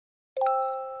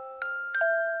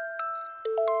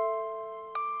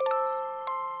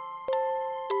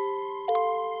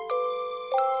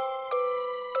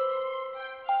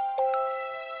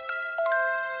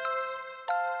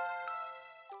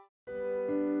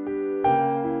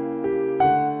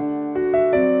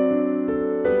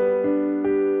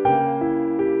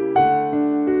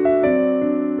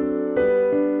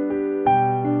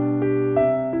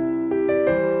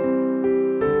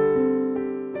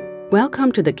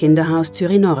Welcome to the Kinderhaus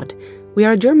Züri-Nord. We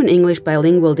are a German-English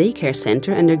bilingual daycare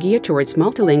center and are geared towards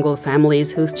multilingual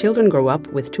families whose children grow up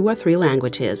with 2 or 3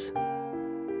 languages.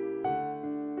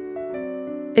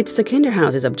 It's the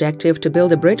Kinderhaus's objective to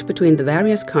build a bridge between the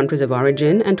various countries of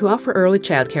origin and to offer early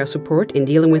childcare support in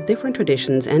dealing with different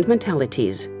traditions and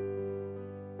mentalities.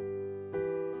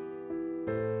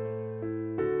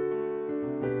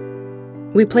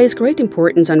 We place great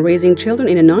importance on raising children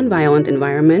in a non-violent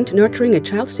environment, nurturing a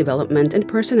child's development and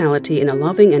personality in a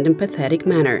loving and empathetic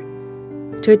manner.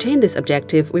 To attain this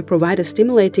objective, we provide a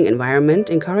stimulating environment,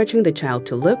 encouraging the child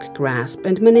to look, grasp,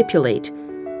 and manipulate.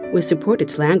 We support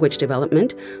its language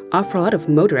development, offer a lot of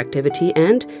motor activity,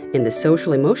 and, in the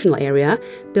social-emotional area,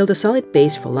 build a solid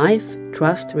base for life,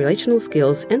 trust, relational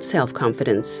skills, and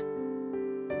self-confidence.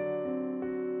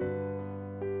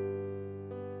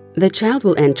 The child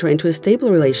will enter into a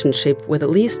stable relationship with at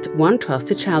least one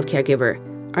trusted child caregiver.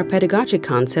 Our pedagogic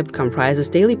concept comprises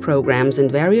daily programs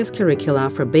and various curricula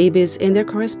for babies in their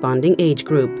corresponding age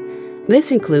group.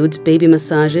 This includes baby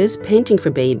massages, painting for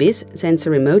babies,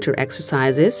 sensory motor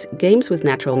exercises, games with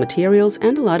natural materials,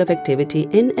 and a lot of activity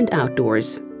in and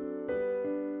outdoors.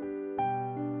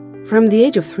 From the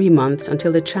age of 3 months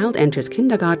until the child enters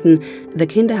kindergarten, the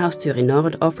Kinderhaus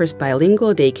Züri-Nord offers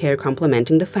bilingual daycare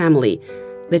complementing the family.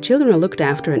 The children are looked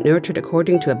after and nurtured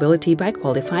according to ability by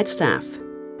qualified staff.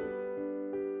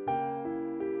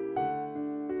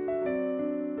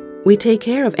 We take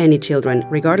care of any children,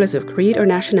 regardless of creed or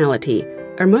nationality.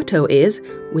 Our motto is,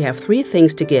 we have 3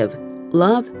 things to give: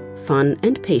 love, fun,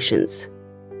 and patience.